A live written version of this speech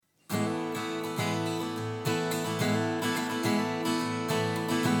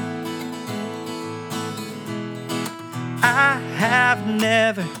I have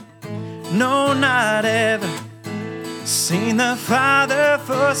never, no, not ever, seen the Father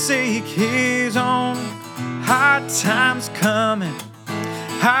forsake his own. Hard times coming,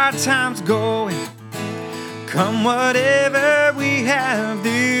 hard times going. Come whatever, we have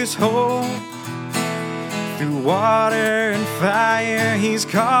this hope. Through water and fire, he's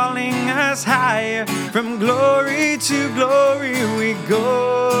calling us higher. From glory to glory we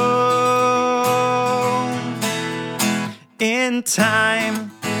go. In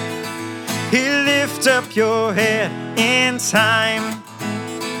time, he'll lift up your head. In time,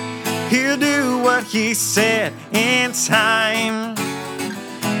 he'll do what he said. In time,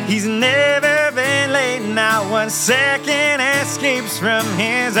 he's never been late. Not 1 second escapes from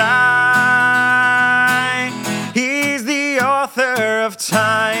his eye. He's the author of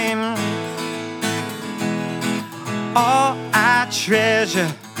time. All I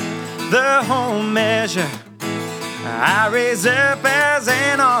treasure, the whole measure, I raise up as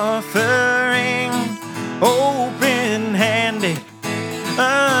an offering. Open-handed,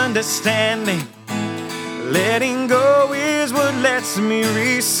 understanding, letting go is what lets me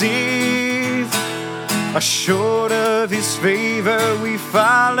receive. Assured of his favor, we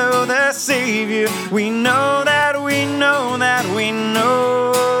follow the Savior. We know that we know that we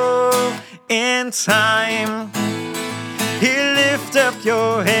know. In time, he'll lift up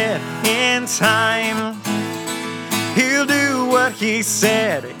your head. In time, he'll do what he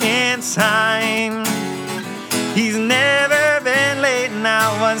said. In time, he's never been late.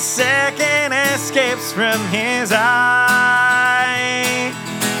 Not 1 second escapes from his eye.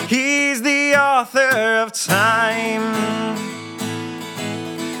 He's the author of time.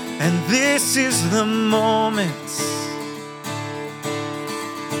 And this is the moment.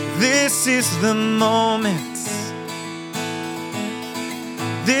 This is the moment.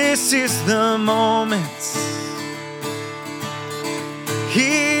 This is the moment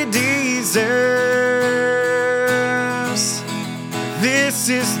he deserves. This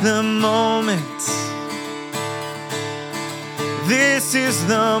is the moment. This is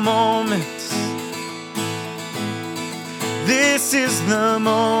the moment. This is the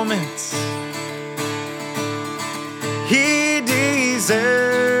moment he deserves.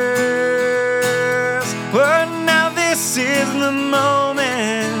 But now this is the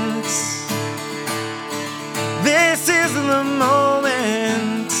moment. This is the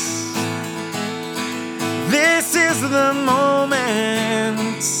moment. This is the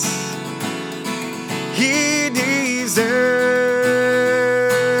moment he deserves.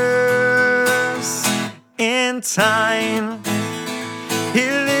 In time,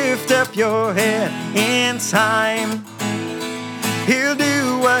 he'll lift up your head. In time, he'll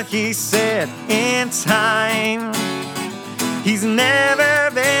do what he said. In time, he's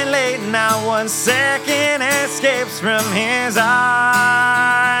never been late. Not 1 second escapes from his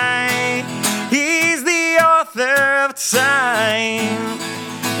eye. He's the author of time,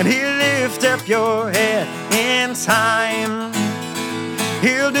 and he'll lift up your head. In time,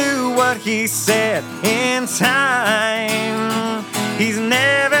 he'll do what he said. In time, he's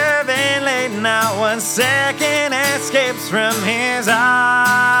never been late. Not 1 second escapes from his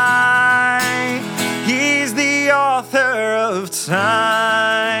eye. He's the author of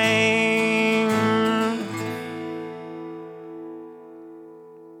time.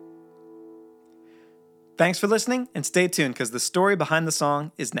 Thanks for listening, and stay tuned because the story behind the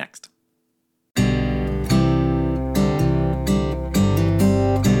song is next.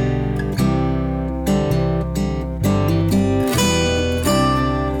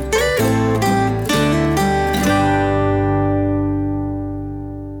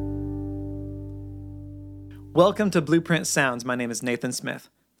 Welcome to Blueprint Sounds. My name is Nathan Smith.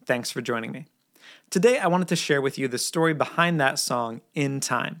 Thanks for joining me. Today, I wanted to share with you the story behind that song, In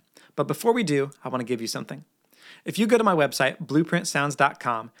Time. But before we do, I want to give you something. If you go to my website,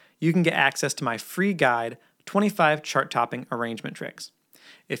 blueprintsounds.com, you can get access to my free guide, 25 chart-topping arrangement tricks.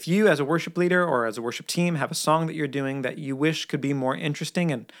 If you, as a worship leader or as a worship team, have a song that you're doing that you wish could be more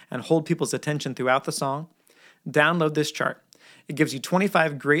interesting and hold people's attention throughout the song, download this chart. It gives you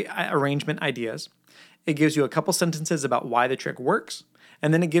 25 great arrangement ideas. It gives you a couple sentences about why the trick works,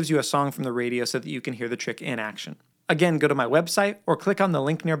 and then it gives you a song from the radio so that you can hear the trick in action. Again, go to my website or click on the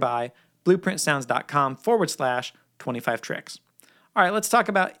link nearby, blueprintsounds.com/25 tricks. All right, let's talk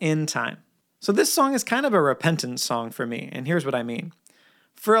about In Time. So this song is kind of a repentance song for me, and here's what I mean.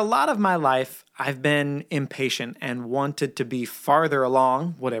 For a lot of my life, I've been impatient and wanted to be farther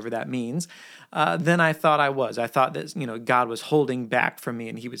along, whatever that means, than I thought I was. I thought that God was holding back from me,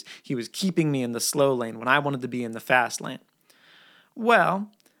 and He was keeping me in the slow lane when I wanted to be in the fast lane. Well,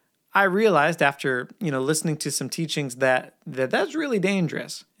 I realized after, listening to some teachings that's really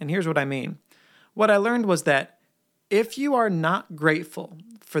dangerous. And here's what I mean. What I learned was that if you are not grateful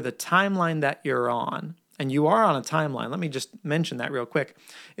for the timeline that you're on, and you are on a timeline, let me just mention that real quick.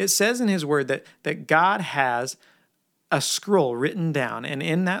 It says in his word that God has a scroll written down, and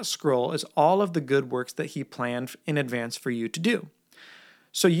in that scroll is all of the good works that he planned in advance for you to do.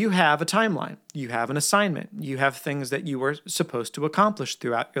 So you have a timeline, you have an assignment, you have things that you were supposed to accomplish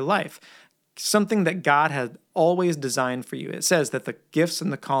throughout your life, something that God has always designed for you. It says that the gifts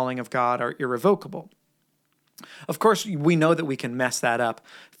and the calling of God are irrevocable. Of course, we know that we can mess that up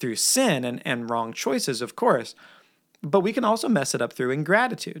through sin and wrong choices, of course, but we can also mess it up through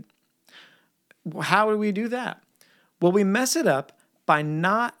ingratitude. How do we do that? Well, we mess it up by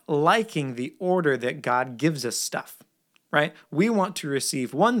not liking the order that God gives us stuff. Right? We want to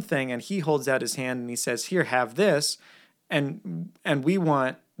receive one thing and he holds out his hand and he says, here, have this. And we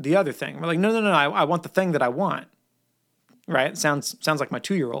want the other thing. We're like, no, I want the thing that I want. Right? Sounds like my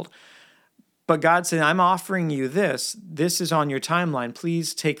 2-year-old. But God said, I'm offering you this. This is on your timeline.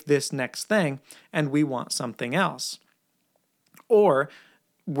 Please take this next thing. And we want something else. Or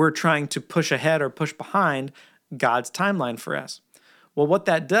we're trying to push ahead or push behind God's timeline for us. Well, what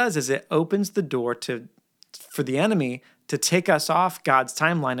that does is it opens the door for the enemy to take us off God's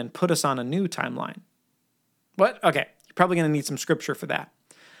timeline and put us on a new timeline. What? Okay, you're probably going to need some scripture for that.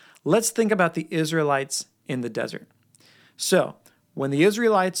 Let's think about the Israelites in the desert. So, when the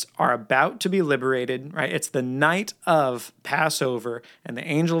Israelites are about to be liberated, right, it's the night of Passover, and the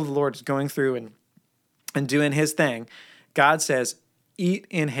angel of the Lord is going through and doing his thing. God says, eat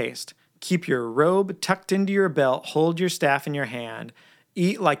in haste. Keep your robe tucked into your belt. Hold your staff in your hand.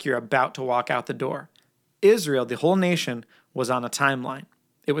 Eat like you're about to walk out the door. Israel, the whole nation, was on a timeline.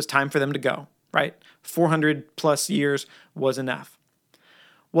 It was time for them to go, right? 400 plus years was enough.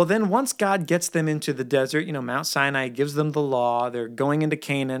 Well, then once God gets them into the desert, Mount Sinai gives them the law, they're going into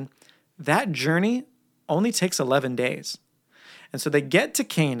Canaan, that journey only takes 11 days. And so they get to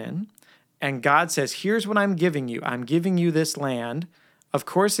Canaan, and God says, here's what I'm giving you. I'm giving you this land. Of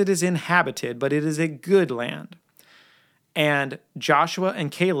course, it is inhabited, but it is a good land. And Joshua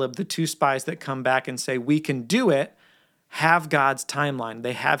and Caleb, the 2 spies that come back and say, we can do it, have God's timeline.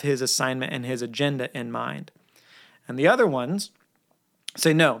 They have his assignment and his agenda in mind. And the other ones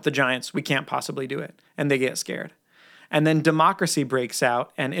say, no, the giants, we can't possibly do it. And they get scared. And then democracy breaks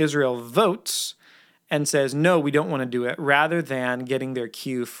out and Israel votes and says, no, we don't want to do it, rather than getting their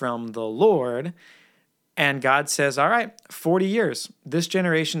cue from the Lord. And God says, all right, 40 years, this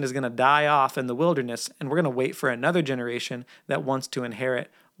generation is going to die off in the wilderness, and we're going to wait for another generation that wants to inherit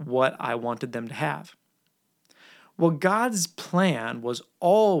what I wanted them to have. Well, God's plan was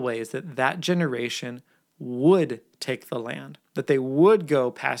always that generation would take the land, that they would go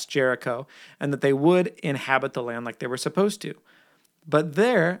past Jericho, and that they would inhabit the land like they were supposed to. But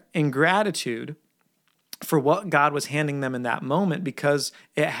their ingratitude for what God was handing them in that moment, because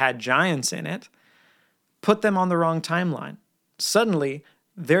it had giants in it, put them on the wrong timeline. Suddenly,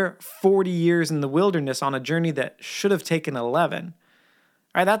 they're 40 years in the wilderness on a journey that should have taken 11.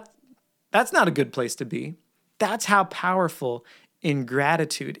 All right, that's not a good place to be. That's how powerful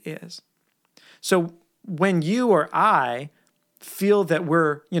ingratitude is. So when you or I feel that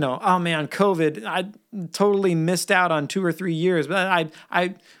we're, oh man, COVID, I totally missed out on 2 or 3 years, but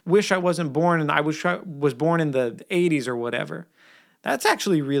I wish I wasn't born, and I wish I was born in the 80s or whatever. That's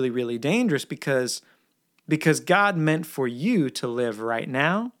actually really, really dangerous because God meant for you to live right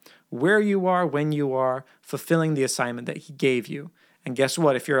now, where you are, when you are, fulfilling the assignment that he gave you. And guess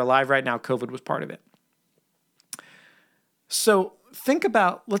what? If you're alive right now, COVID was part of it. So think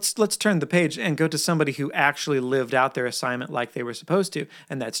about, let's turn the page and go to somebody who actually lived out their assignment like they were supposed to,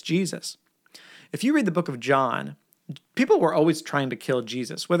 and that's Jesus. If you read the book of John, people were always trying to kill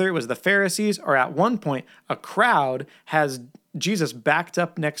Jesus, whether it was the Pharisees or at one point a crowd has Jesus backed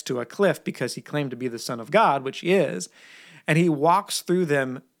up next to a cliff because he claimed to be the Son of God, which he is, and he walks through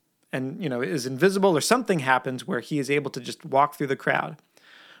them and, is invisible, or something happens where he is able to just walk through the crowd.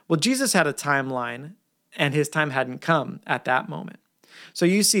 Well, Jesus had a timeline, and his time hadn't come at that moment. So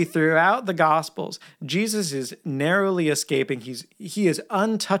you see throughout the Gospels, Jesus is narrowly escaping. He is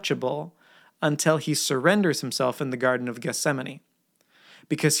untouchable until he surrenders himself in the Garden of Gethsemane,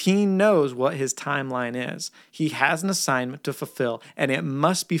 because he knows what his timeline is. He has an assignment to fulfill, and it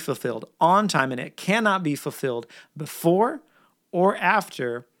must be fulfilled on time, and it cannot be fulfilled before or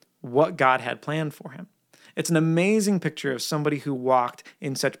after what God had planned for him. It's an amazing picture of somebody who walked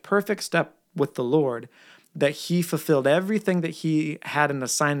in such perfect step with the Lord that he fulfilled everything that he had an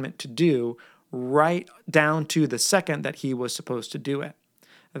assignment to do right down to the second that he was supposed to do it.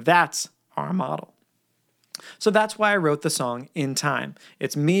 That's our model. So that's why I wrote the song In Time.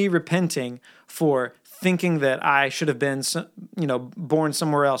 It's me repenting for thinking that I should have been, born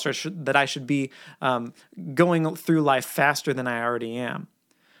somewhere else, or that I should be going through life faster than I already am.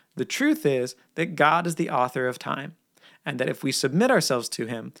 The truth is that God is the author of time, and that if we submit ourselves to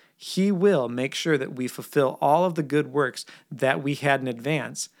Him, He will make sure that we fulfill all of the good works that we had in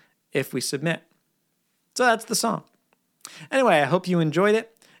advance if we submit. So that's the song. Anyway, I hope you enjoyed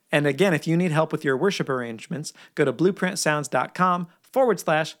it. And again, if you need help with your worship arrangements, go to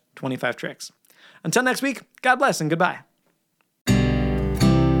blueprintsounds.com/25 tricks. Until next week, God bless and goodbye.